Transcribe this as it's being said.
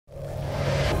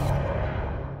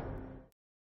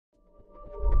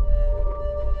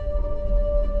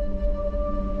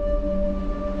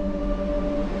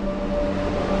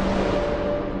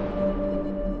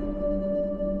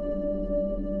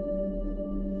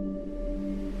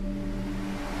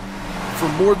For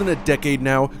more than a decade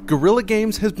now, Guerrilla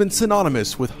Games has been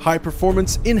synonymous with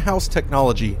high-performance, in-house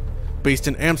technology. Based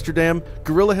in Amsterdam,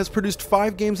 Guerrilla has produced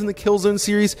 5 games in the Killzone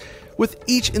series, with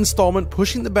each installment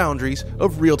pushing the boundaries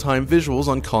of real-time visuals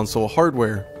on console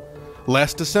hardware.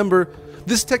 Last December,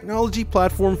 this technology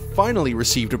platform finally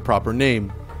received a proper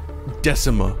name: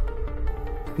 Decima.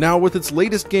 Now with its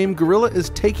latest game, Guerrilla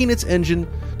is taking its engine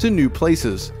to new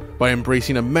places by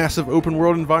embracing a massive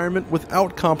open-world environment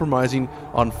without compromising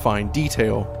on fine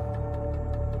detail.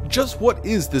 Just what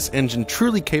is this engine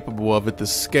truly capable of at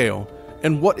this scale,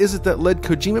 and what is it that led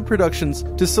Kojima Productions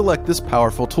to select this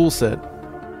powerful toolset?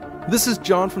 This is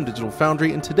John from Digital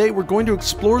Foundry, and today we're going to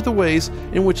explore the ways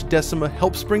in which Decima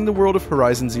helps bring the world of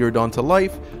Horizon Zero Dawn to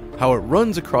life, how it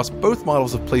runs across both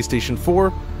models of PlayStation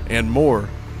 4, and more.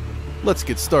 Let's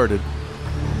get started.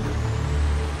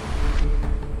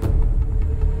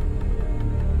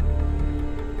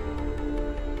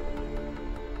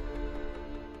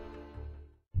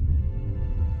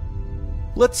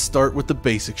 Let's start with the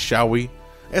basics, shall we?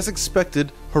 As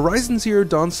expected, Horizon Zero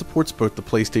Dawn supports both the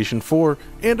PlayStation 4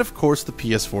 and of course the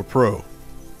PS4 Pro.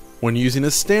 When using a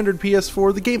standard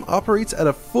PS4, the game operates at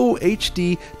a full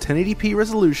HD 1080p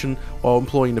resolution while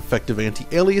employing effective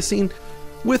anti-aliasing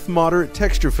with moderate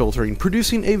texture filtering,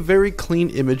 producing a very clean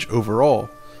image overall.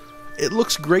 It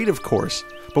looks great of course,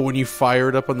 but when you fire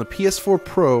it up on the PS4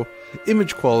 Pro,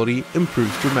 image quality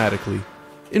improves dramatically.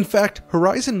 In fact,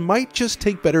 Horizon might just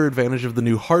take better advantage of the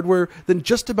new hardware than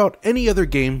just about any other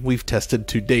game we've tested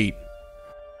to date.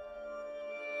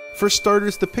 For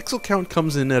starters, the pixel count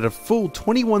comes in at a full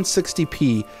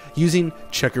 2160p using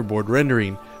checkerboard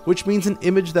rendering, which means an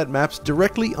image that maps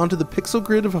directly onto the pixel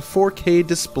grid of a 4K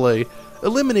display,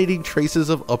 eliminating traces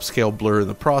of upscale blur in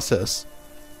the process.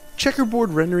 Checkerboard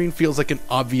rendering feels like an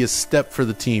obvious step for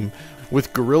the team,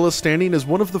 with Guerrilla standing as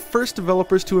one of the first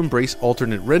developers to embrace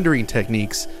alternate rendering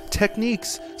techniques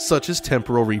such as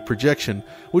temporal reprojection,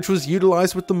 which was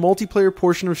utilized with the multiplayer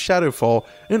portion of Shadowfall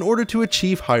in order to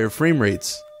achieve higher frame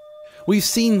rates. We've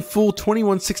seen full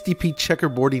 2160p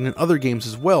checkerboarding in other games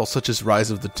as well, such as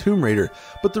Rise of the Tomb Raider,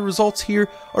 but the results here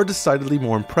are decidedly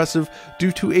more impressive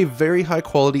due to a very high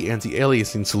quality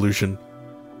anti-aliasing solution.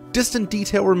 Distant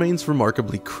detail remains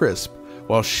remarkably crisp,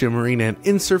 while shimmering and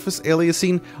in-surface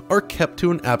aliasing are kept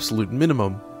to an absolute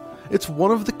minimum. It's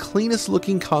one of the cleanest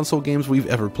looking console games we've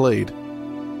ever played.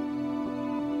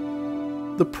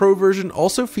 The Pro version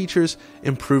also features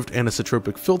improved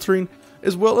anisotropic filtering,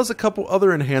 as well as a couple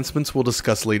other enhancements we'll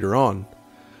discuss later on.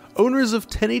 Owners of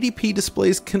 1080p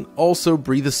displays can also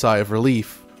breathe a sigh of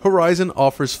relief. Horizon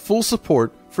offers full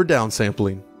support for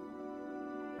downsampling.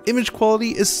 Image quality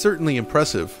is certainly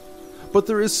impressive, but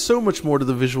there is so much more to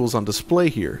the visuals on display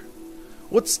here.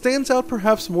 What stands out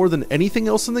perhaps more than anything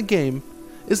else in the game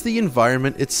is the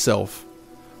environment itself.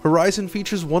 Horizon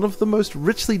features one of the most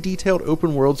richly detailed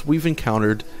open worlds we've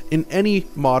encountered in any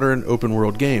modern open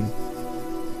world game.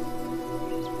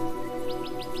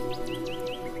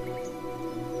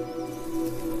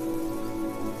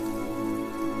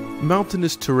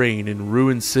 Mountainous terrain and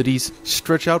ruined cities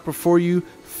stretch out before you,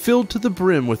 filled to the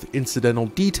brim with incidental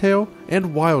detail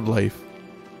and wildlife.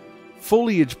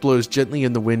 Foliage blows gently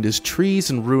in the wind as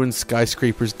trees and ruined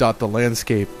skyscrapers dot the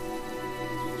landscape.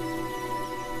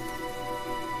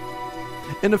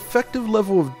 An effective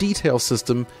level of detail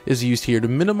system is used here to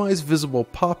minimize visible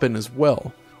pop-in as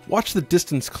well. Watch the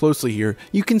distance closely here.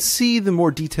 You can see the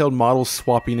more detailed models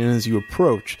swapping in as you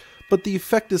approach, but the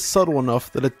effect is subtle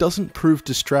enough that it doesn't prove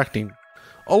distracting.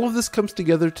 All of this comes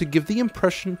together to give the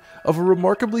impression of a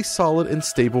remarkably solid and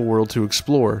stable world to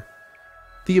explore.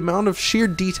 The amount of sheer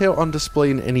detail on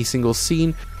display in any single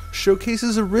scene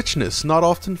showcases a richness not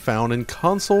often found in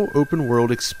console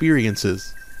open-world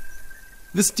experiences.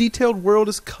 This detailed world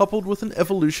is coupled with an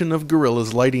evolution of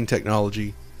Guerrilla's lighting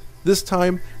technology. This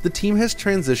time, the team has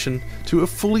transitioned to a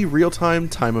fully real-time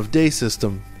time-of-day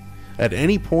system. At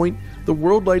any point, the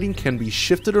world lighting can be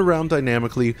shifted around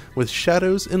dynamically, with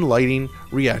shadows and lighting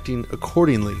reacting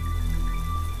accordingly.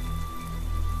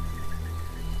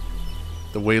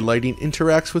 The way lighting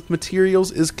interacts with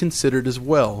materials is considered as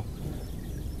well.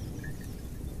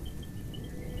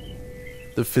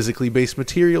 The physically based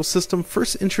material system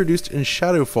first introduced in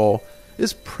Shadowfall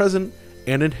is present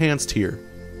and enhanced here.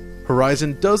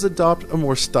 Horizon does adopt a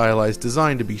more stylized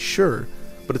design to be sure,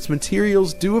 but its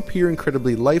materials do appear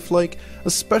incredibly lifelike,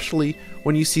 especially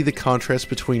when you see the contrast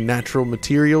between natural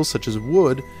materials such as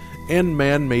wood and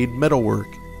man-made metalwork.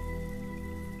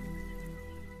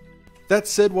 That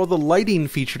said, while the lighting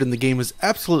featured in the game is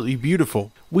absolutely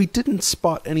beautiful, we didn't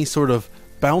spot any sort of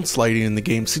bounce lighting in the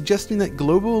game, suggesting that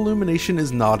global illumination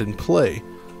is not in play.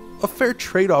 A fair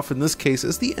trade-off in this case,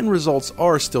 as the end results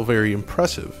are still very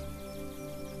impressive.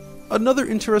 Another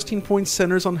interesting point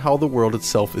centers on how the world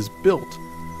itself is built.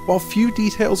 While few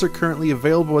details are currently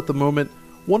available at the moment,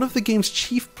 one of the game's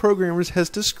chief programmers has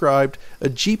described a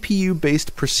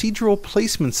GPU-based procedural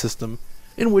placement system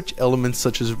in which elements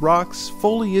such as rocks,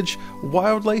 foliage,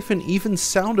 wildlife, and even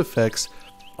sound effects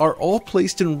are all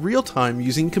placed in real time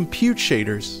using compute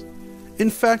shaders. In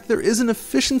fact, there is an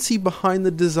efficiency behind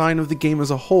the design of the game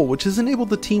as a whole, which has enabled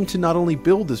the team to not only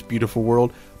build this beautiful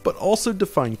world, but also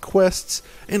define quests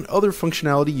and other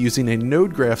functionality using a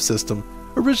node graph system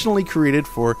originally created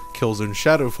for Killzone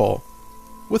Shadowfall.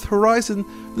 With Horizon,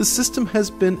 the system has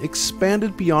been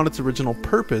expanded beyond its original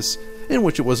purpose, in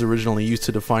which it was originally used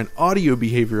to define audio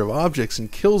behavior of objects in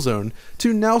Killzone,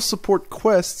 to now support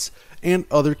quests and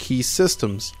other key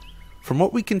systems. From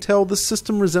what we can tell, this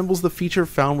system resembles the feature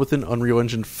found within Unreal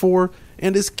Engine 4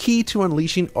 and is key to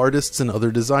unleashing artists and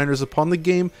other designers upon the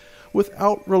game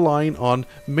without relying on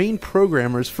main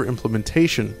programmers for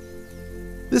implementation.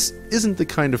 This isn't the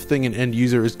kind of thing an end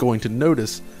user is going to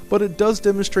notice, but it does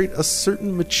demonstrate a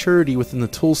certain maturity within the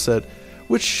toolset,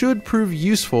 which should prove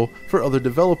useful for other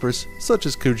developers such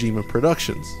as Kojima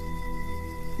Productions.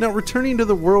 Now, returning to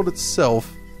the world itself,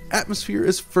 atmosphere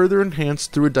is further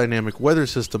enhanced through a dynamic weather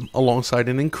system alongside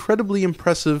an incredibly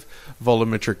impressive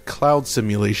volumetric cloud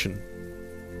simulation.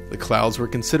 The clouds were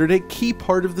considered a key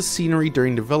part of the scenery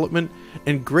during development,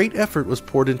 and great effort was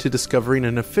poured into discovering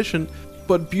an efficient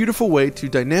but beautiful way to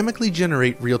dynamically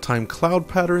generate real-time cloud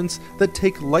patterns that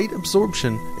take light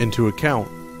absorption into account.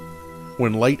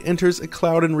 When light enters a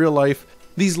cloud in real life,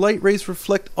 these light rays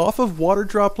reflect off of water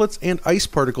droplets and ice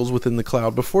particles within the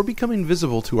cloud before becoming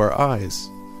visible to our eyes.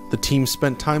 The team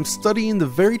spent time studying the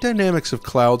very dynamics of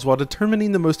clouds while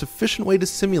determining the most efficient way to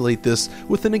simulate this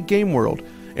within a game world,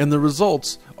 and the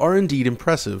results are indeed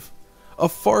impressive. A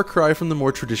far cry from the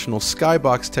more traditional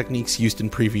skybox techniques used in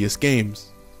previous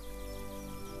games.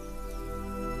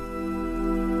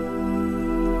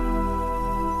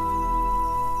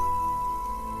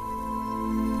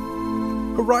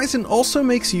 Horizon also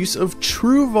makes use of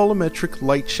true volumetric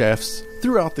light shafts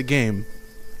throughout the game.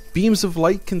 Beams of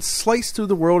light can slice through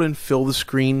the world and fill the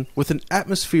screen with an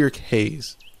atmospheric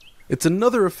haze. It's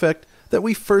another effect that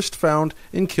we first found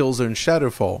in Killzone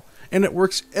Shadowfall, and it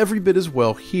works every bit as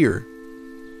well here.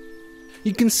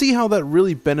 You can see how that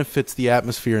really benefits the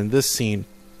atmosphere in this scene.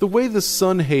 The way the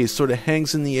sun haze sort of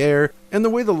hangs in the air, and the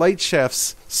way the light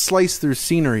shafts slice through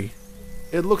scenery.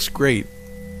 It looks great.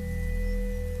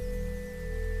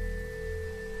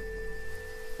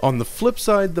 On the flip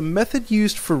side, the method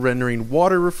used for rendering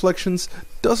water reflections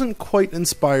doesn't quite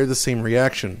inspire the same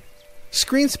reaction.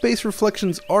 Screen space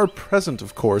reflections are present,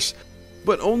 of course,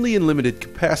 but only in limited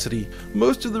capacity.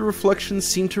 Most of the reflections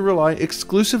seem to rely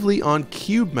exclusively on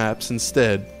cube maps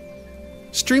instead.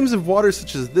 Streams of water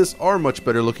such as this are much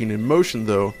better looking in motion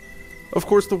though. Of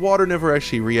course, the water never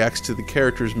actually reacts to the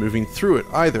characters moving through it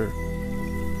either.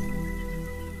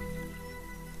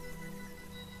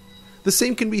 The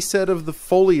same can be said of the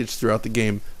foliage throughout the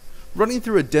game. Running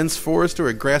through a dense forest or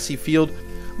a grassy field,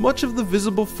 much of the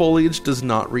visible foliage does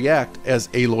not react as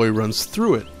Aloy runs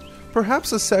through it,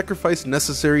 perhaps a sacrifice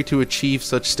necessary to achieve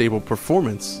such stable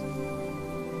performance.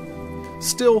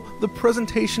 Still, the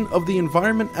presentation of the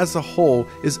environment as a whole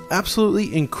is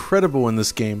absolutely incredible in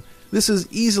this game. This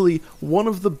is easily one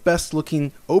of the best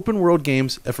looking open world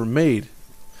games ever made.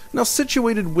 Now,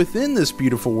 situated within this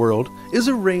beautiful world is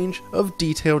a range of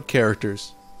detailed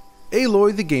characters.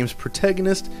 Aloy, the game's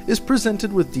protagonist, is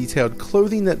presented with detailed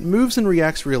clothing that moves and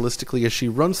reacts realistically as she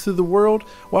runs through the world,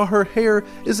 while her hair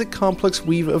is a complex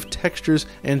weave of textures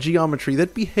and geometry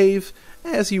that behave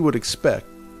as you would expect.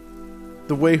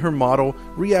 The way her model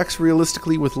reacts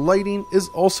realistically with lighting is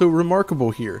also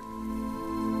remarkable here.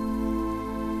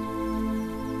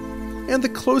 And the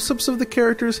close-ups of the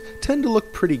characters tend to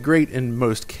look pretty great in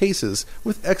most cases,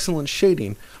 with excellent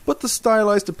shading, but the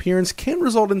stylized appearance can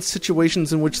result in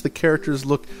situations in which the characters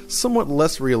look somewhat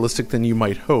less realistic than you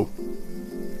might hope.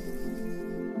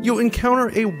 You'll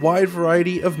encounter a wide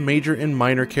variety of major and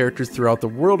minor characters throughout the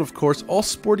world, of course, all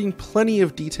sporting plenty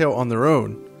of detail on their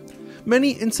own.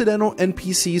 Many incidental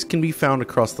NPCs can be found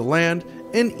across the land,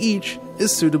 and each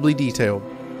is suitably detailed.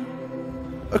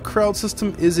 A crowd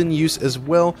system is in use as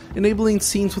well, enabling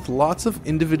scenes with lots of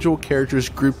individual characters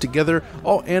grouped together,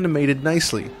 all animated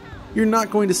nicely. You're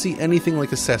not going to see anything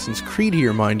like Assassin's Creed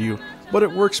here, mind you, but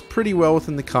it works pretty well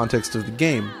within the context of the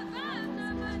game.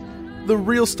 The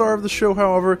real star of the show,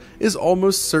 however, is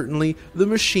almost certainly the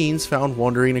machines found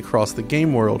wandering across the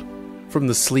game world. From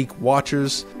the sleek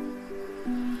Watchers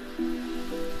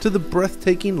to the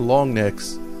breathtaking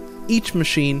Longnecks. Each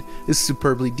machine is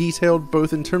superbly detailed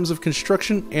both in terms of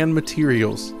construction and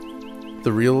materials.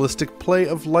 The realistic play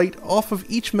of light off of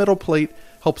each metal plate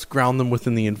helps ground them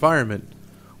within the environment,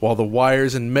 while the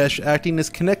wires and mesh acting as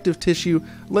connective tissue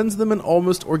lends them an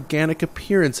almost organic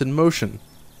appearance and motion.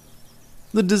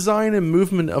 The design and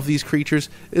movement of these creatures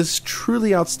is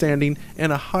truly outstanding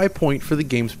and a high point for the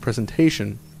game's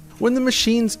presentation. When the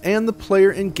machines and the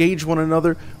player engage one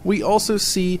another, we also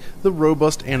see the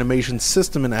robust animation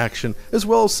system in action, as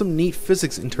well as some neat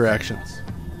physics interactions.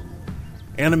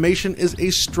 Animation is a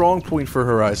strong point for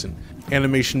Horizon.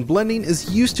 Animation blending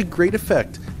is used to great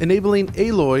effect, enabling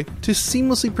Aloy to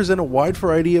seamlessly present a wide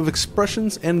variety of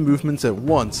expressions and movements at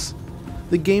once.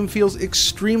 The game feels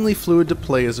extremely fluid to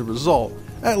play as a result,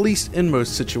 at least in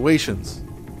most situations.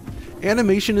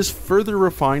 Animation is further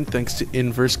refined thanks to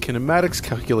inverse kinematics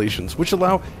calculations, which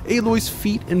allow Aloy's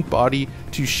feet and body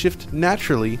to shift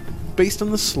naturally based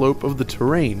on the slope of the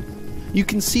terrain. You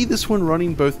can see this when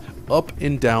running both up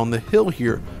and down the hill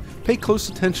here. Pay close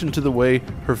attention to the way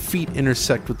her feet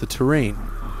intersect with the terrain.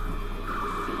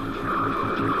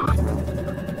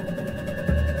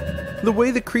 The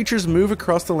way the creatures move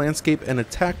across the landscape and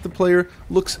attack the player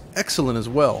looks excellent as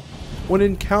well. When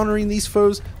encountering these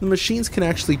foes, the machines can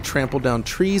actually trample down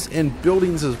trees and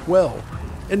buildings as well.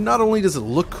 And not only does it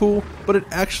look cool, but it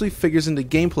actually figures into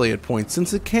gameplay at points,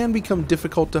 since it can become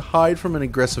difficult to hide from an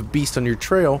aggressive beast on your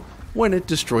trail when it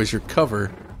destroys your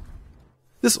cover.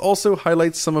 This also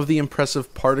highlights some of the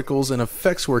impressive particles and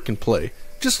effects work in play.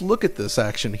 Just look at this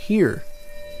action here.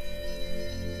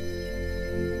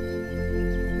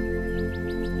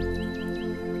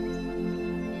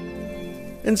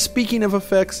 And speaking of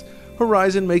effects,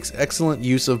 Horizon makes excellent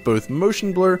use of both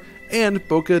motion blur and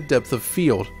bokeh depth of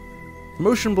field.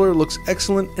 Motion blur looks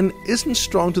excellent and isn't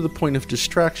strong to the point of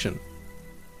distraction.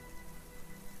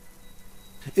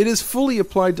 It is fully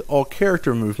applied to all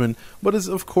character movement, but is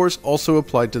of course also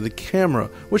applied to the camera,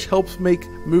 which helps make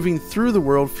moving through the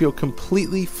world feel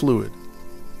completely fluid.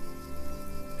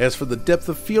 As for the depth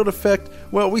of field effect,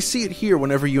 well, we see it here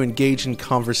whenever you engage in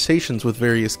conversations with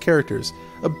various characters.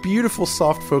 A beautiful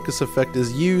soft focus effect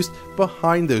is used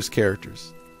behind those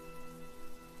characters.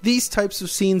 These types of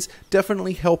scenes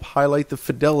definitely help highlight the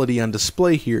fidelity on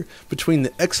display here between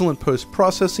the excellent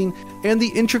post-processing and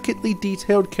the intricately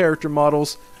detailed character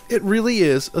models. It really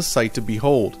is a sight to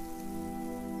behold.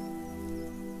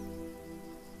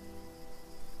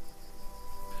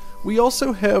 We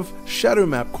also have shadow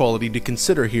map quality to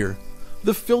consider here.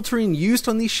 The filtering used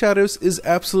on these shadows is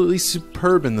absolutely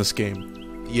superb in this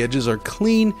game. The edges are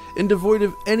clean and devoid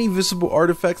of any visible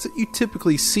artifacts that you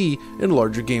typically see in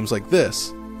larger games like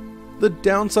this. The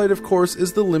downside, of course,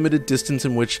 is the limited distance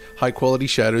in which high quality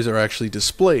shadows are actually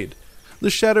displayed. The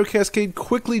shadow cascade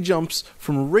quickly jumps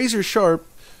from razor sharp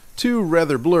to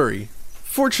rather blurry.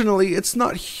 Fortunately, it's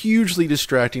not hugely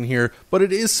distracting here, but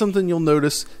it is something you'll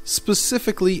notice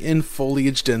specifically in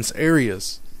foliage-dense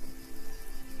areas.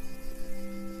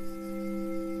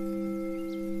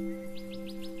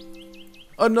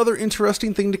 Another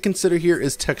interesting thing to consider here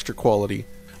is texture quality.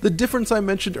 The difference I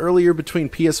mentioned earlier between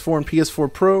PS4 and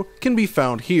PS4 Pro can be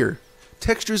found here.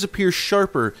 Textures appear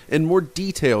sharper and more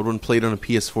detailed when played on a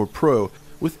PS4 Pro,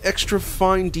 with extra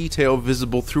fine detail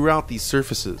visible throughout these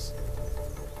surfaces.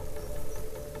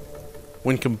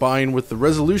 When combined with the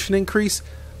resolution increase,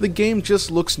 the game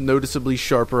just looks noticeably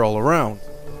sharper all around.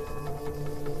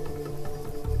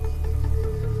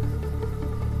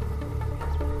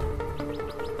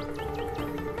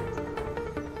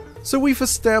 So we've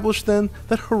established then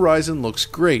that Horizon looks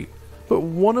great, but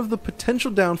one of the potential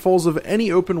downfalls of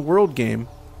any open world game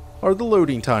are the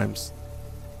loading times.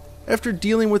 After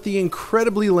dealing with the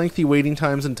incredibly lengthy waiting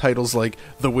times in titles like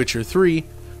The Witcher 3,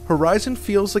 Horizon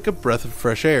feels like a breath of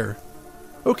fresh air.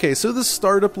 Okay, so the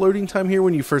startup loading time here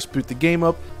when you first boot the game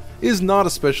up is not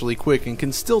especially quick and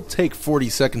can still take 40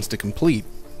 seconds to complete.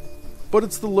 But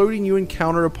it's the loading you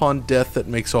encounter upon death that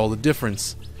makes all the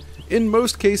difference. In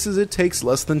most cases, it takes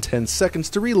less than 10 seconds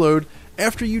to reload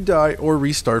after you die or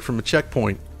restart from a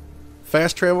checkpoint.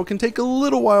 Fast travel can take a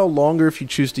little while longer if you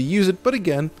choose to use it, but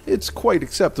again, it's quite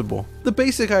acceptable. The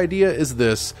basic idea is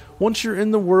this: once you're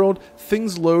in the world,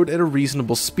 things load at a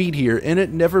reasonable speed here, and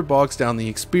it never bogs down the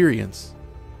experience.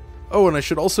 Oh, and I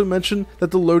should also mention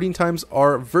that the loading times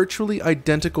are virtually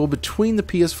identical between the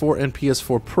PS4 and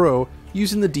PS4 Pro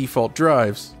using the default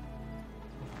drives.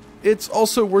 It's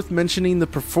also worth mentioning the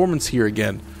performance here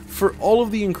again. For all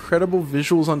of the incredible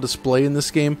visuals on display in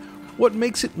this game, what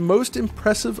makes it most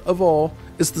impressive of all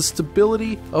is the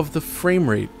stability of the frame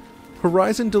rate.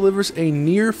 Horizon delivers a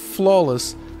near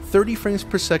flawless 30 frames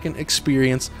per second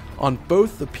experience on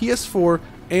both the PS4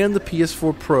 and the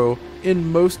PS4 Pro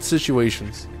in most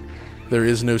situations. There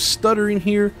is no stuttering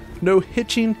here, no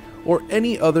hitching, or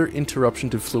any other interruption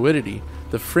to fluidity.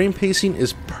 The frame pacing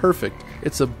is perfect.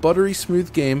 It's a buttery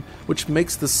smooth game which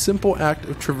makes the simple act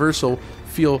of traversal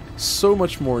feel so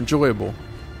much more enjoyable.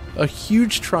 A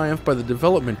huge triumph by the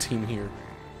development team here.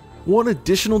 One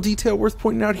additional detail worth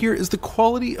pointing out here is the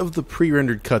quality of the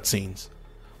pre-rendered cutscenes.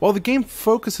 While the game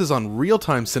focuses on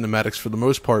real-time cinematics for the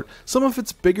most part, some of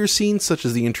its bigger scenes, such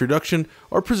as the introduction,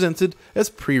 are presented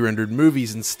as pre-rendered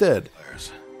movies instead.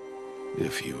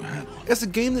 If you had one. As a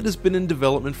game that has been in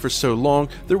development for so long,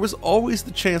 there was always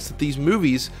the chance that these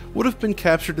movies would have been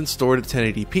captured and stored at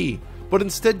 1080p, but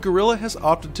instead Guerrilla has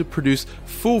opted to produce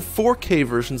full 4K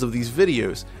versions of these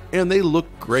videos, and they look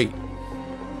great.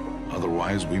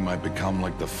 Otherwise, we might become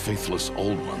like the faithless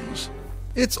old ones.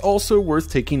 It's also worth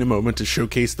taking a moment to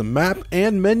showcase the map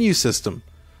and menu system.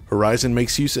 Horizon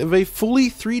makes use of a fully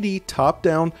 3D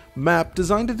top-down map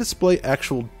designed to display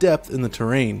actual depth in the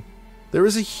terrain. There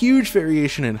is a huge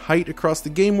variation in height across the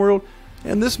game world,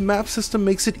 and this map system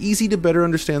makes it easy to better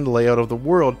understand the layout of the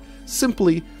world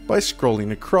simply by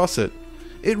scrolling across it.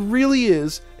 It really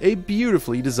is a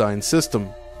beautifully designed system.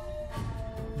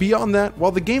 Beyond that,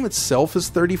 while the game itself is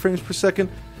 30 frames per second,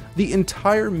 the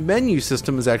entire menu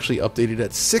system is actually updated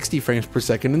at 60 frames per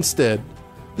second instead.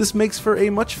 This makes for a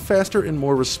much faster and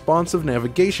more responsive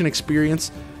navigation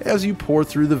experience as you pour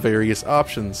through the various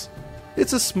options.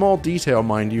 It's a small detail,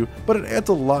 mind you, but it adds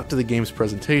a lot to the game's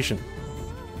presentation.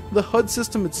 The HUD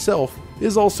system itself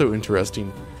is also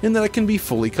interesting, in that it can be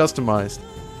fully customized.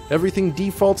 Everything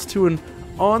defaults to an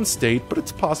on state, but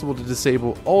it's possible to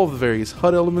disable all of the various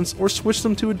HUD elements or switch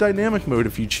them to a dynamic mode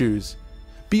if you choose.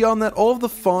 Beyond that, all of the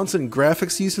fonts and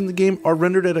graphics used in the game are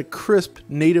rendered at a crisp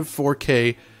native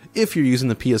 4K if you're using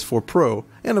the PS4 Pro,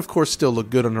 and of course still look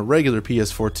good on a regular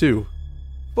PS4 too.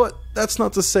 But that's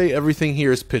not to say everything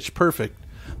here is pitch perfect.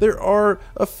 There are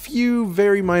a few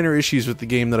very minor issues with the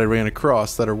game that I ran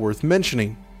across that are worth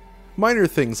mentioning. Minor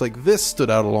things like this stood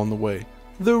out along the way,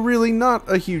 though really not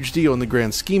a huge deal in the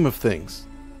grand scheme of things.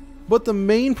 But the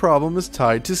main problem is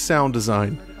tied to sound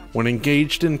design. When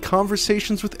engaged in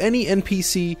conversations with any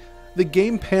NPC, the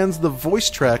game pans the voice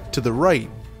track to the right.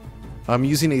 I'm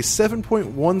using a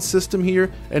 7.1 system here,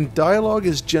 and dialogue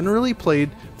is generally played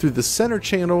through the center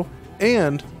channel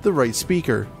and the right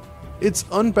speaker. It's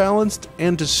unbalanced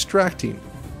and distracting.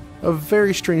 A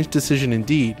very strange decision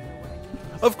indeed.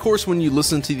 Of course, when you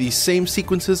listen to these same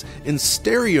sequences in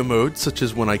stereo mode, such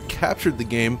as when I captured the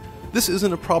game, this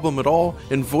isn't a problem at all,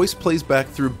 and voice plays back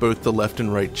through both the left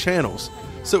and right channels.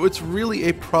 So it's really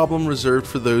a problem reserved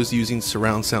for those using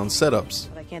surround sound setups.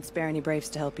 But I can't spare any braves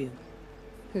to help you.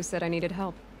 Who said I needed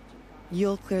help?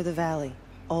 You'll clear the valley,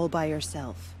 all by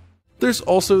yourself. There's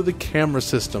also the camera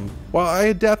system. While I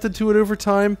adapted to it over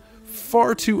time,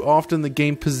 far too often the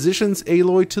game positions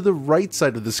Aloy to the right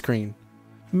side of the screen.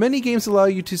 Many games allow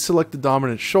you to select the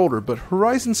dominant shoulder, but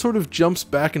Horizon sort of jumps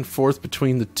back and forth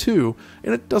between the two,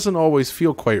 and it doesn't always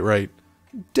feel quite right.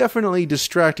 Definitely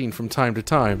distracting from time to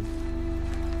time.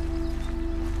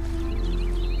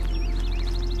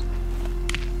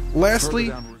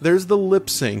 Lastly, there's the lip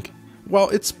sync. While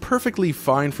it's perfectly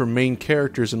fine for main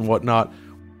characters and whatnot,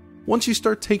 once you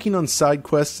start taking on side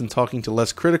quests and talking to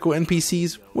less critical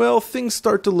NPCs, well, things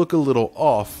start to look a little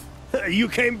off. You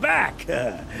came back!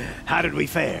 How did we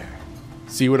fare?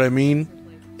 See what I mean?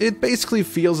 It basically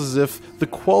feels as if the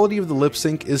quality of the lip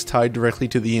sync is tied directly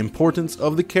to the importance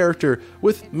of the character,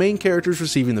 with main characters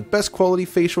receiving the best quality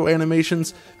facial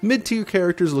animations, mid-tier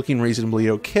characters looking reasonably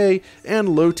okay, and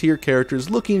low-tier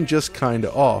characters looking just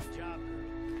kinda off.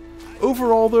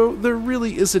 Overall though, there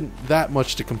really isn't that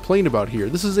much to complain about here.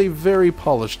 This is a very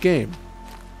polished game.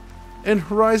 And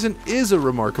Horizon is a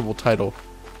remarkable title,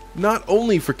 not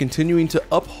only for continuing to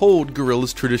uphold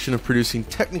Guerrilla's tradition of producing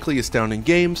technically astounding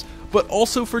games, but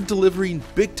also for delivering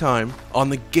big time on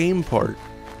the game part.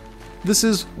 This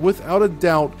is, without a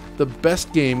doubt, the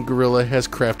best game Guerrilla has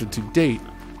crafted to date.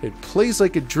 It plays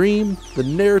like a dream, the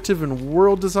narrative and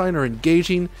world design are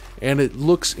engaging, and it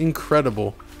looks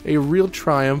incredible. A real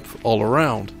triumph all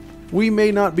around. We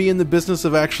may not be in the business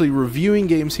of actually reviewing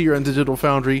games here on Digital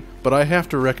Foundry, but I have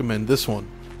to recommend this one.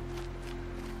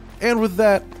 And with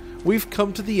that, we've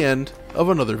come to the end of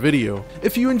another video.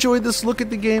 If you enjoyed this look at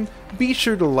the game, be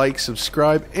sure to like,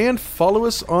 subscribe, and follow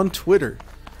us on Twitter.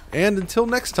 And until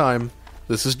next time,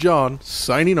 this is John,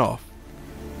 signing off.